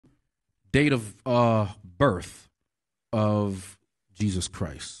date of birth of Jesus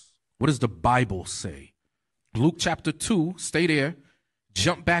Christ. What does the Bible say? Luke chapter 2, stay there,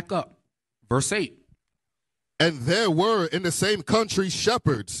 jump back up. Verse 8. And there were in the same country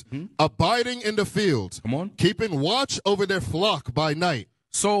shepherds abiding in the fields, Come on. keeping watch over their flock by night.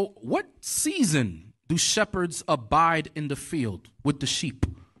 So what season do shepherds abide in the field with the sheep?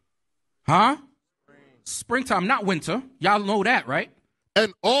 Huh? Springtime, not winter. Y'all know that, right?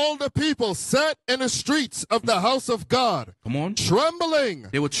 And all the people sat in the streets of the house of God, Come on. trembling.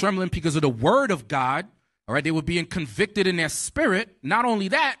 They were trembling because of the word of God. All right, they were being convicted in their spirit. Not only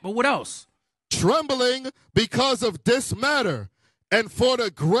that, but what else? Trembling because of this matter, and for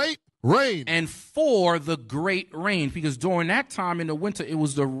the great rain. And for the great rain, because during that time in the winter, it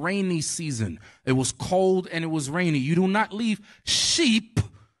was the rainy season. It was cold and it was rainy. You do not leave sheep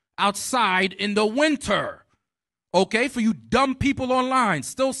outside in the winter. Okay, for you dumb people online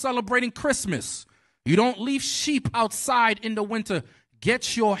still celebrating Christmas, you don't leave sheep outside in the winter.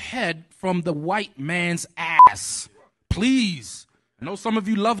 Get your head from the white man's ass, please. I know some of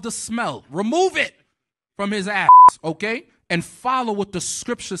you love the smell. Remove it from his ass, okay? And follow what the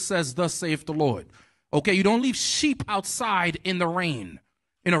scripture says, thus saith the Lord. Okay, you don't leave sheep outside in the rain,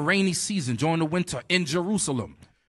 in a rainy season, during the winter in Jerusalem.